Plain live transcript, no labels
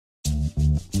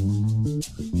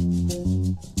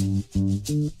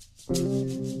I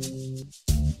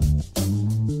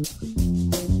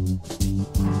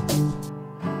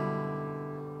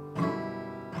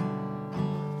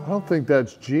don't think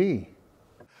that's G.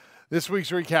 This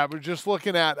week's recap, we're just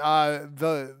looking at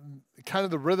the kind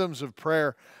of the rhythms of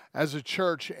prayer as a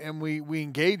church, and we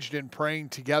engaged in praying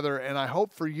together. And I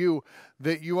hope for you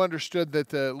that you understood that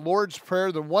the Lord's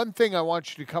Prayer, the one thing I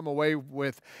want you to come away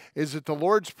with is that the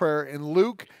Lord's Prayer in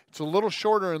Luke, it's a little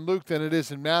shorter in Luke than it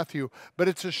is in Matthew, but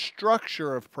it's a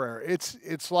structure of prayer.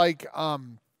 It's like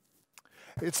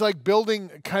building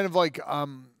kind of like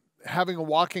having a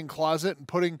walk-in closet and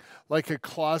putting like a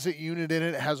closet unit in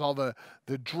it. It has all the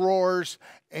drawers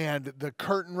and the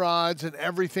curtain rods and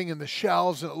everything and the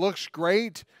shelves, and it looks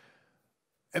great.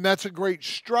 And that's a great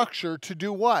structure to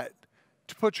do what?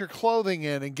 To put your clothing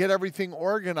in and get everything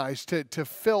organized, to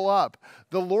fill up.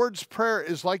 The Lord's Prayer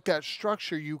is like that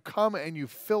structure. You come and you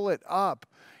fill it up.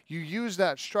 You use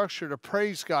that structure to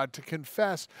praise God, to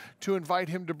confess, to invite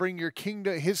Him to bring your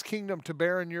kingdom, His kingdom to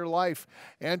bear in your life,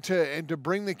 and to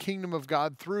bring the kingdom of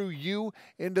God through you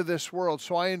into this world.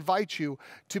 So I invite you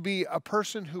to be a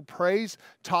person who prays,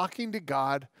 talking to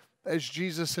God as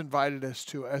Jesus invited us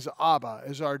to, as Abba,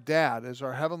 as our dad, as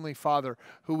our Heavenly Father,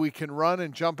 who we can run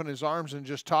and jump in His arms and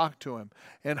just talk to Him.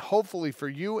 And hopefully for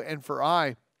you and for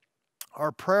I,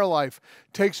 our prayer life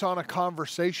takes on a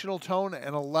conversational tone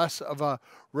and a less of a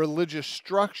religious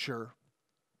structure.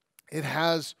 It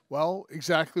has, well,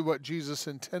 exactly what Jesus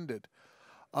intended.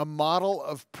 A model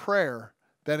of prayer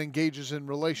that engages in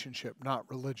relationship, not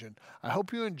religion. I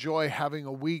hope you enjoy having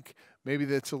a week maybe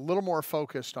that's a little more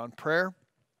focused on prayer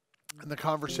and the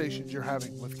conversations you're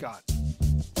having with God.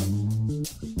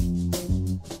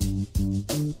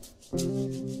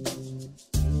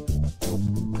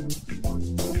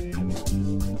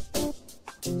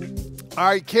 All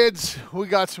right, kids, we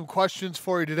got some questions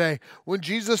for you today. When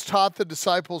Jesus taught the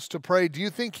disciples to pray, do you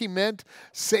think He meant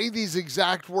say these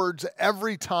exact words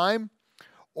every time,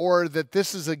 or that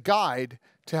this is a guide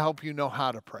to help you know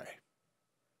how to pray?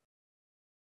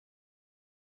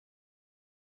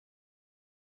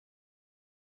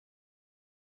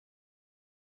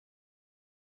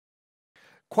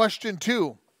 Question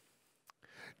 2,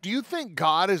 do you think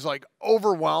God is like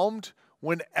overwhelmed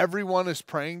when everyone is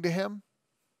praying to Him?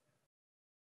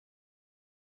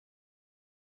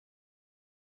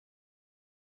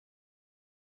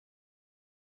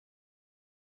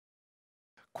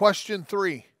 Question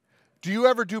 3, do you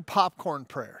ever do popcorn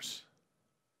prayers?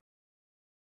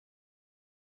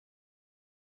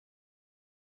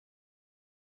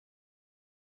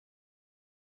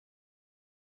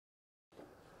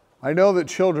 I know that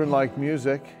children like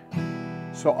music,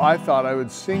 so I thought I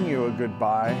would sing you a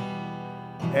goodbye.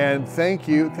 And thank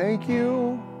you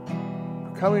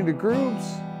for coming to groups.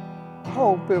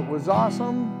 Hope it was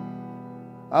awesome.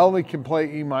 I only can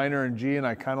play E minor and G, and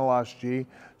I kind of lost G,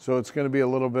 so it's going to be a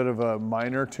little bit of a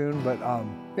minor tune, but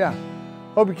yeah.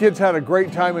 Hope you kids had a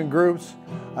great time in groups.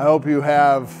 I hope you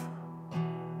have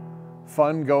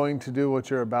fun going to do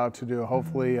what you're about to do.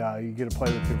 Hopefully you get to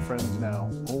play with your friends now.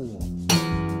 Oh.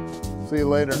 See you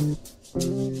later.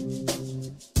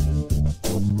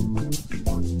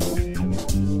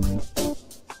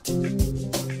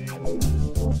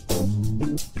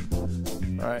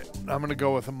 All right, I'm going to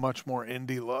go with a much more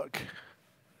indie look.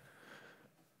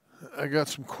 I got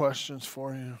some questions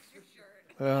for you.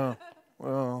 Yeah,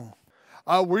 well.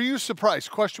 Were you surprised?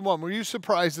 Question 1, were you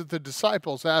surprised that the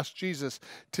disciples asked Jesus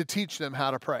to teach them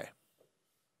how to pray?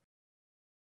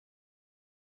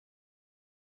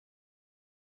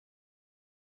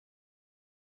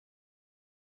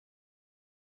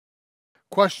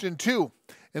 Question 2,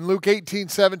 in Luke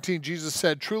 18:17, Jesus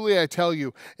said, truly I tell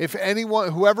you,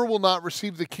 whoever will not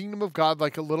receive the kingdom of God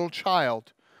like a little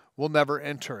child will never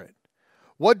enter it.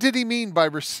 What did He mean by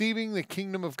receiving the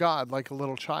kingdom of God like a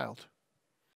little child?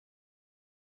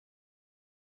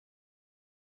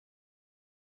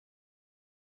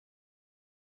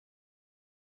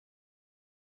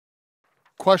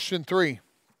 Question 3,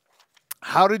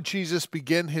 how did Jesus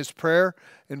begin His prayer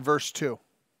in verse 2?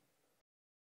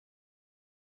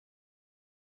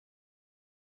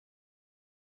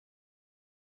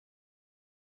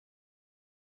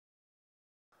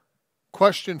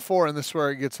 Question 4, and this is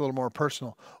where it gets a little more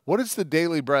personal. What is the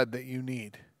daily bread that you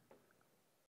need?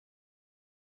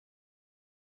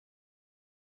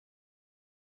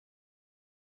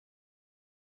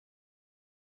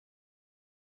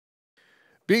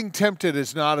 Being tempted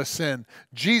is not a sin.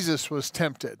 Jesus was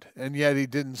tempted, and yet He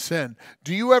didn't sin.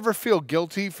 Do you ever feel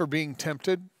guilty for being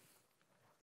tempted?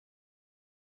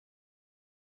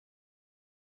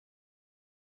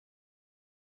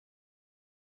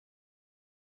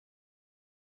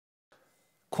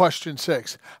 Question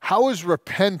 6. How is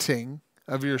repenting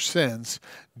of your sins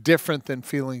different than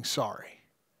feeling sorry?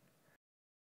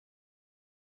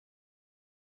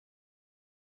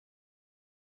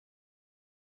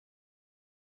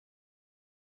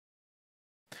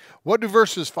 What do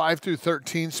verses 5 through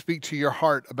 13 speak to your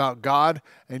heart about God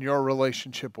and your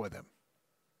relationship with Him?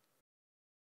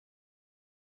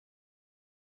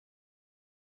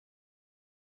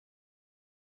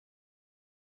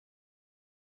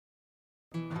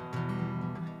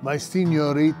 My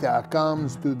señorita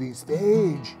comes to the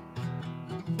stage.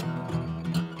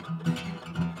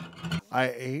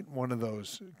 I ate one of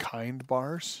those Kind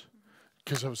bars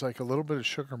because I was like, a little bit of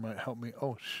sugar might help me.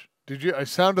 Oh, did you? I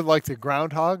sounded like the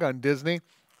groundhog on Disney.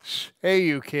 Hey,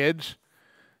 you kids,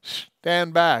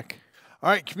 stand back. All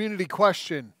right, community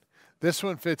question. This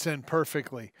one fits in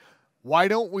perfectly. Why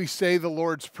don't we say the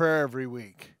Lord's Prayer every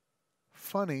week?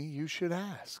 Funny, you should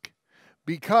ask.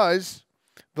 Because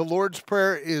the Lord's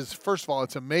Prayer is, first of all,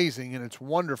 it's amazing and it's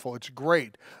wonderful. It's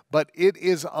great. But it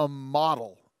is a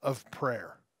model of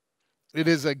prayer. It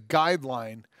is a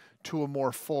guideline to a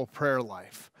more full prayer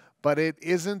life. But it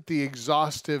isn't the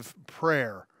exhaustive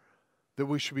prayer that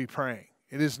we should be praying.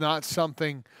 It is not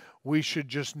something we should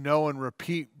just know and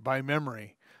repeat by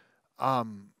memory.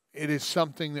 It is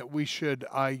something that we should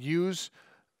use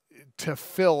to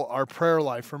fill our prayer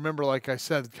life. Remember, like I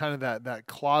said, kind of that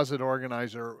closet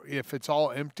organizer. If it's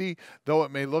all empty, though it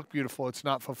may look beautiful, it's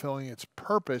not fulfilling its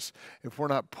purpose if we're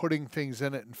not putting things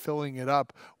in it and filling it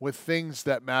up with things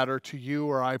that matter to you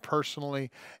or I personally.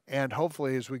 And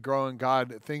hopefully, as we grow in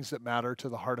God, things that matter to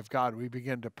the heart of God, we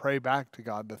begin to pray back to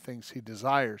God the things He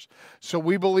desires. So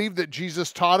we believe that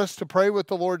Jesus taught us to pray with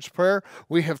the Lord's Prayer.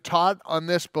 We have taught on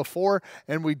this before,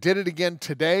 and we did it again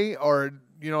today, or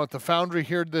at the Foundry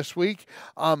here this week.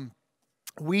 I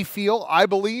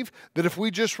believe that if we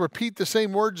just repeat the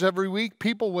same words every week,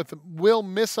 people will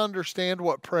misunderstand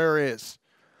what prayer is.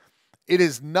 It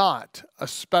is not a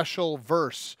special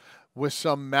verse with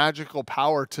some magical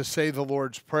power to say the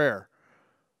Lord's Prayer.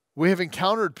 I have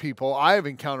encountered people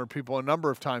a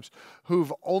number of times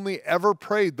who've only ever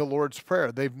prayed the Lord's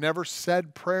Prayer. They've never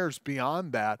said prayers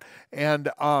beyond that.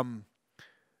 And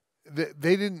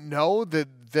they didn't know that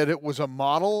it was a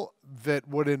model that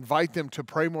would invite them to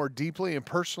pray more deeply and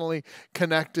personally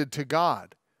connected to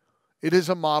God. It is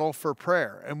a model for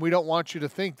prayer. And we don't want you to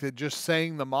think that just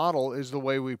saying the model is the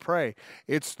way we pray.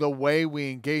 It's the way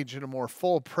we engage in a more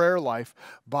full prayer life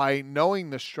by knowing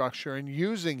the structure and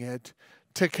using it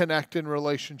to connect in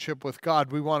relationship with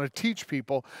God. We want to teach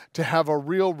people to have a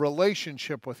real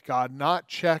relationship with God, not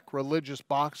check religious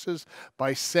boxes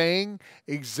by saying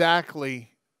exactly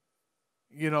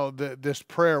this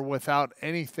prayer without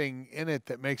anything in it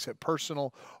that makes it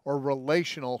personal or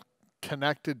relational,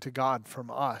 connected to God from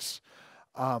us.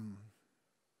 I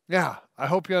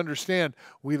hope you understand.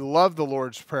 We love the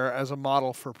Lord's Prayer as a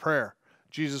model for prayer.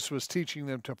 Jesus was teaching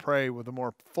them to pray with a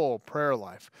more full prayer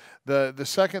life. The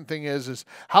second thing is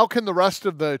how can the rest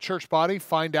of the church body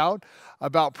find out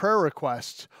about prayer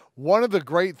requests? One of the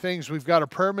great things, we've got a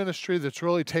prayer ministry that's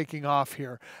really taking off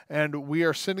here, and we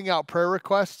are sending out prayer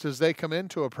requests as they come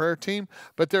into a prayer team,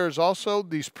 but there's also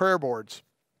these prayer boards.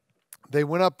 They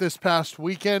went up this past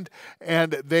weekend,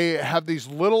 and they have these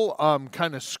little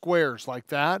kind of squares like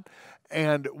that,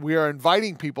 and we are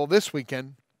inviting people this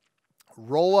weekend,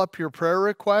 roll up your prayer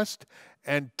request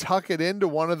and tuck it into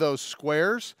one of those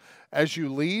squares as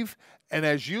you leave. And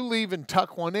as you leave and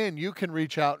tuck one in, you can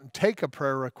reach out and take a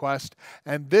prayer request.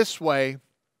 And this way,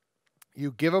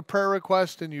 you give a prayer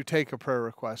request and you take a prayer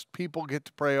request. People get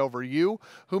to pray over you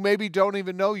who maybe don't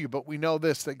even know you, but we know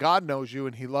this, that God knows you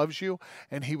and He loves you,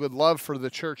 and He would love for the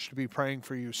church to be praying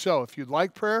for you. So if you'd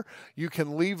like prayer, you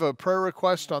can leave a prayer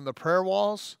request on the prayer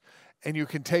walls, and you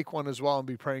can take one as well and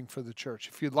be praying for the church.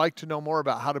 If you'd like to know more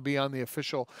about how to be on the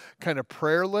official kind of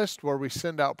prayer list where we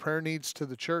send out prayer needs to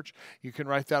the church, you can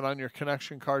write that on your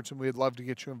connection cards, and we'd love to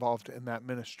get you involved in that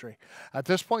ministry. At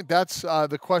this point, that's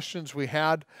the questions we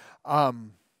had.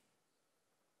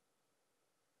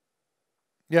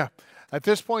 At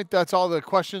this point, that's all the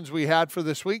questions we had for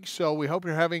this week. So we hope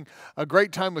you're having a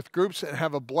great time with groups and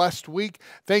have a blessed week.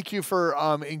 Thank you for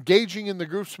engaging in the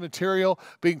groups material,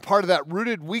 being part of that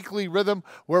rooted weekly rhythm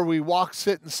where we walk,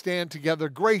 sit, and stand together.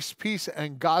 Grace, peace,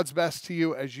 and God's best to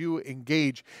you as you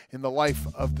engage in the life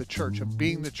of the church, of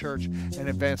being the church and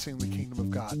advancing the kingdom of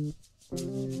God.